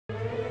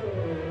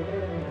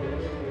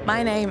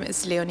My name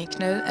is Leonie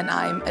Knill and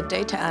I'm a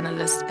data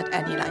analyst at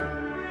Anyline.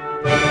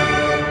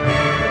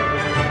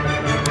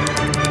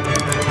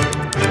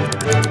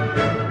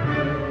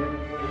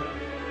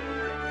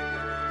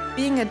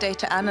 Being a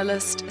data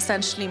analyst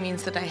essentially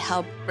means that I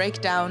help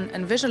break down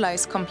and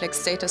visualize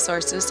complex data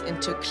sources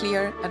into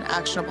clear and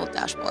actionable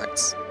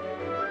dashboards.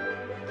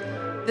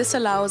 This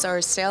allows our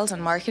sales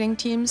and marketing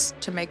teams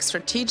to make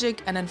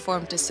strategic and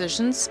informed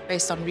decisions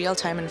based on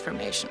real-time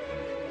information.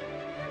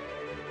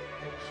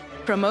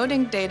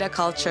 Promoting data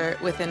culture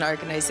within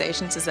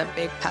organizations is a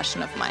big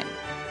passion of mine,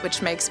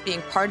 which makes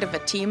being part of a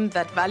team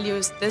that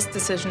values this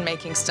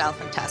decision-making style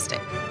fantastic.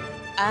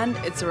 And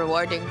it's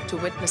rewarding to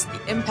witness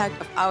the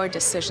impact of our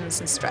decisions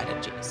and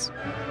strategies.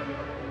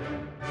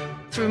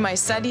 Through my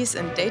studies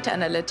in data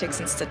analytics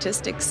and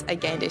statistics, I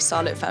gained a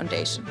solid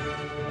foundation.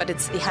 But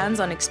it's the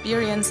hands-on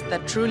experience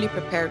that truly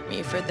prepared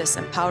me for this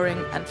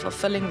empowering and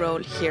fulfilling role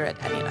here at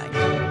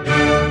Anyline.